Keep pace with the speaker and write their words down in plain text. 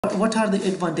what are the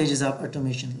advantages of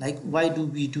automation? Like, why do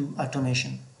we do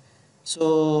automation?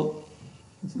 So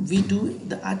we do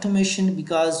the automation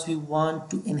because we want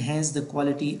to enhance the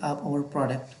quality of our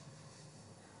product.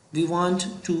 We want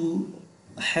to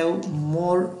have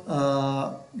more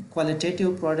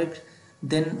qualitative product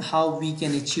than how we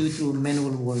can achieve through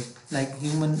manual work. Like,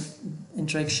 human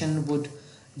interaction would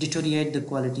deteriorate the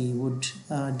quality, would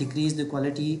decrease the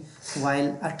quality,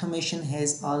 while automation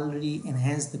has already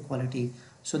enhanced the quality.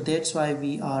 So that's why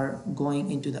we are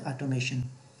going into the automation.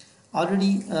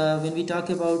 Already when we talk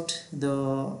about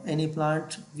the any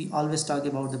plant, we always talk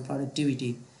about the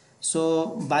productivity.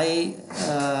 So by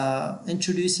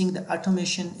introducing the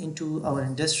automation into our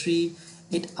industry,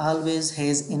 it always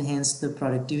has enhanced the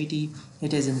productivity,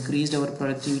 it has increased our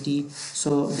productivity.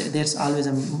 So that's always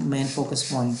a main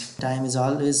focus point. Time is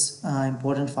always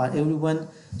important for everyone.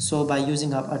 So by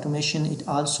using our automation, it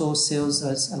also saves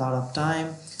us a lot of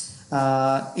time.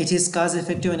 It is cost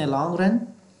effective in a long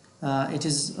run. It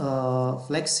is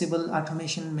flexible.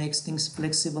 Automation makes things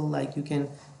flexible. Like, you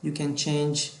can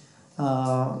change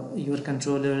your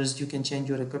controllers, you can change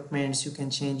your equipments, you can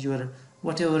change your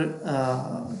whatever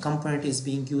component is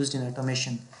being used in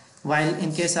automation. While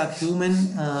in case of human,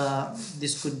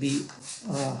 this could be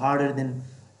harder than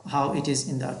how it is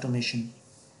in the automation.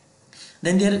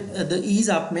 Then there the ease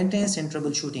of maintenance and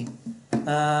troubleshooting.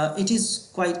 It is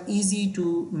quite easy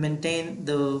to maintain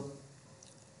the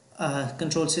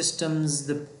control systems,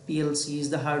 the PLCs,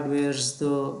 the hardwares,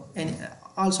 and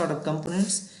all sort of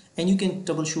components, and you can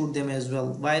troubleshoot them as well.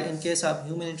 While in case of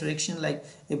human interaction, like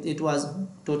if it was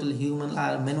total human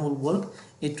or manual work,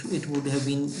 it would have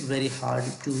been very hard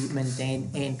to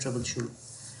maintain and troubleshoot.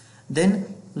 Then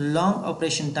long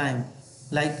operation time.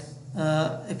 Like,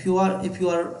 if you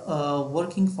are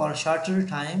working for a shorter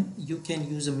time, you can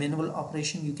use a manual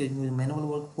operation, you can use manual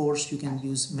workforce, you can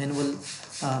use manual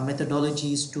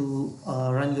methodologies to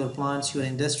run your plants, your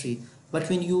industry. But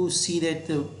when you see that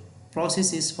the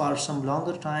process is for some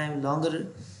longer time, longer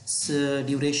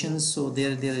durations, so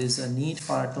there is a need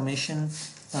for automation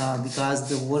because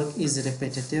the work is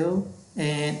repetitive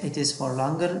and it is for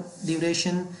longer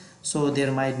duration. So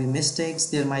there might be mistakes,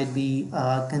 there might be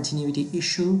a continuity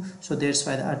issue. So that's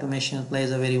why the automation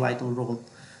plays a very vital role.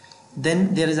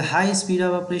 Then there is a high speed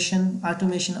of operation.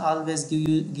 Automation always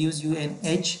gives you an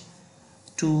edge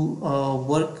to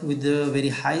work with a very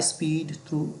high speed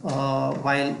through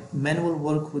while manual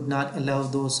work would not allow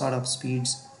those sort of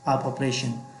speeds of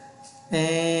operation.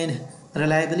 And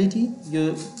reliability,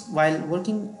 while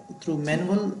working through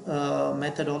manual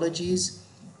methodologies,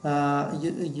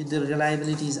 the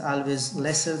reliability is always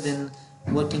lesser than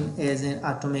working as an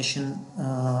automation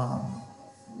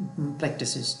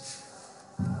practices.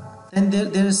 And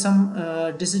there is some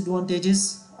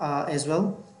disadvantages as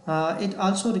well. It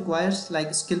also requires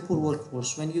like skillful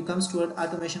workforce. When you comes to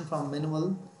automation from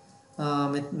manual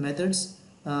methods,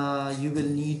 you will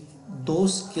need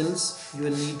those skills, you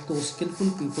will need those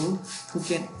skillful people who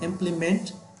can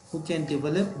implement, who can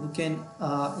develop, who can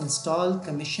install,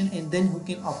 commission, and then who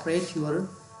can operate your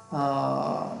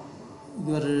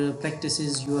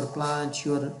practices, your plants,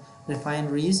 your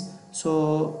refineries.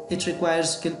 So it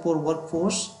requires skillful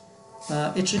workforce.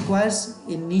 It requires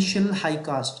initial high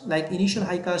cost. Like, initial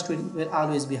high cost will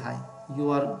always be high. You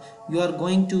are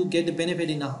going to get the benefit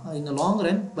in a long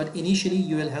run, but initially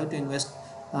you will have to invest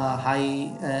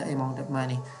high amount of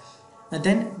money. And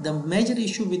then the major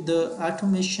issue with the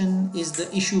automation is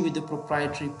the issue with the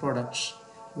proprietary products.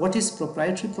 What is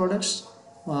proprietary products?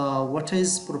 What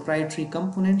is proprietary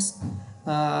components?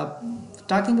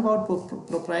 Talking about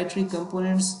proprietary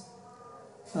components,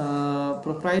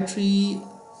 proprietary,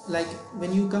 like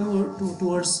when you come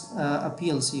towards a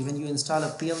PLC, when you install a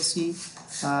PLC,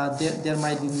 there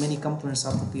might be many components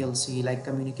of the PLC, like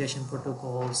communication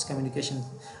protocols,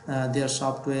 their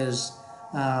softwares,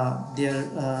 their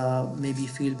maybe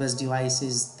field bus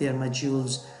devices, their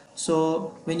modules.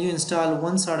 So when you install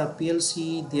one sort of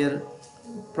PLC, their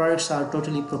products are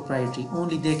totally proprietary.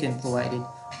 Only they can provide it,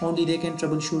 only they can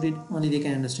troubleshoot it, only they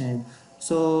can understand it.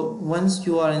 So once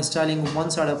you are installing one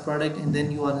sort of product and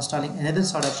then you are installing another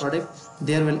sort of product,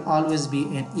 there will always be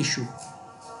an issue.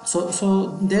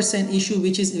 So there's an issue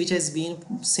which has been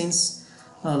since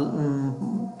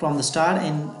from the start,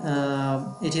 and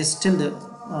it is still the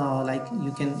like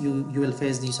you will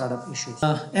face these sort of issues.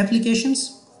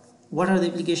 Applications. What are the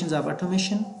applications of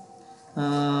automation?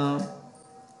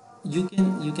 You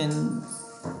can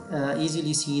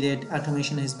easily see that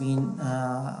automation has been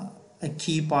a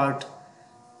key part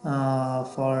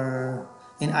for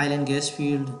in oil and gas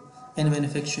field, in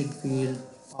manufacturing field,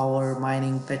 power,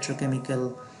 mining,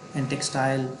 petrochemical and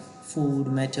textile, food,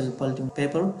 metal, pulp, and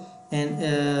paper. And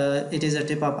it is a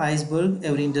tip of iceberg.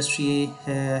 Every industry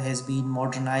has been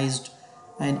modernized,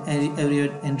 and every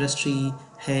industry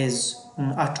has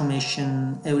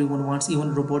automation. Everyone wants,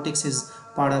 even robotics is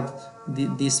part of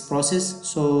this process.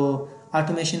 So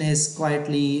automation has quite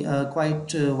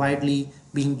widely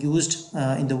being used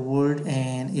in the world,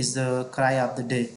 and is the cry of the day.